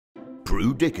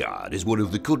Prew Dickard is one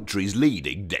of the country's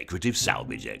leading decorative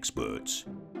salvage experts.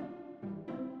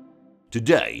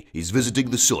 Today, he's visiting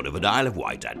the son of an Isle of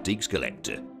Wight antiques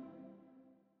collector.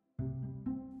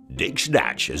 Dick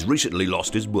Schnatch has recently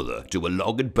lost his mother to a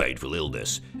long and painful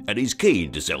illness, and he's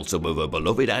keen to sell some of her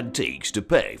beloved antiques to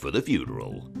pay for the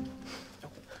funeral.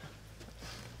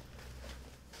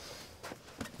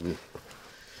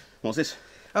 What's this?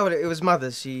 Oh, well, it was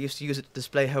Mother's. She used to use it to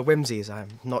display her whimsies.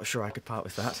 I'm not sure I could part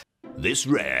with that. This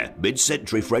rare,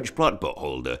 mid-century French plant pot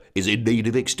holder is in need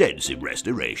of extensive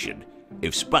restoration.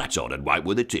 If spat on and wiped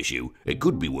with a tissue, it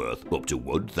could be worth up to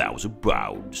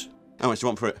 £1,000. How much do you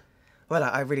want for it? Well,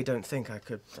 I really don't think I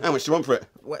could. How much do you want for it?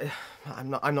 Well, I'm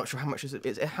not sure how much is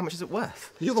it. How much is it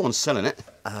worth? You're the one selling it.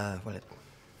 Well,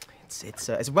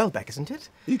 it's Welbeck, isn't it?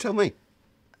 You tell me.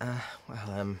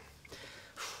 Well,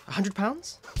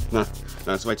 £100? No,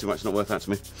 it's way too much. It's not worth that to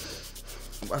me.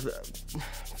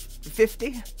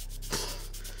 50?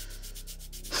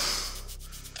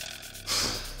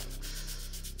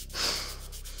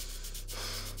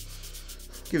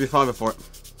 Give you £5 for it.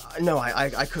 No,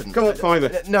 I couldn't. Come on,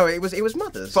 £5. No, it was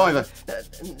Mother's.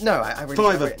 £5. No, I really.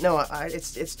 £5. No,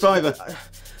 it's £5.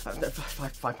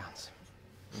 £5.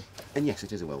 And yes,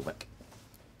 it is a Welbeck.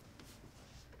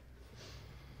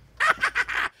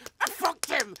 I fucked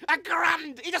him!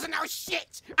 £1,000! He doesn't know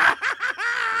shit!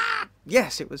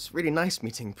 Yes, it was really nice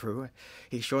meeting Prew.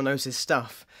 He sure knows his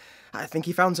stuff. I think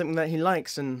he found something that he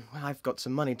likes, and I've got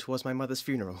some money towards my mother's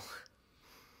funeral.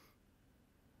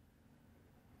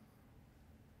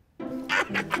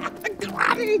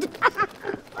 £1,000! I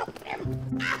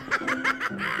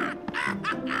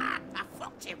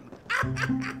fucked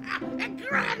him!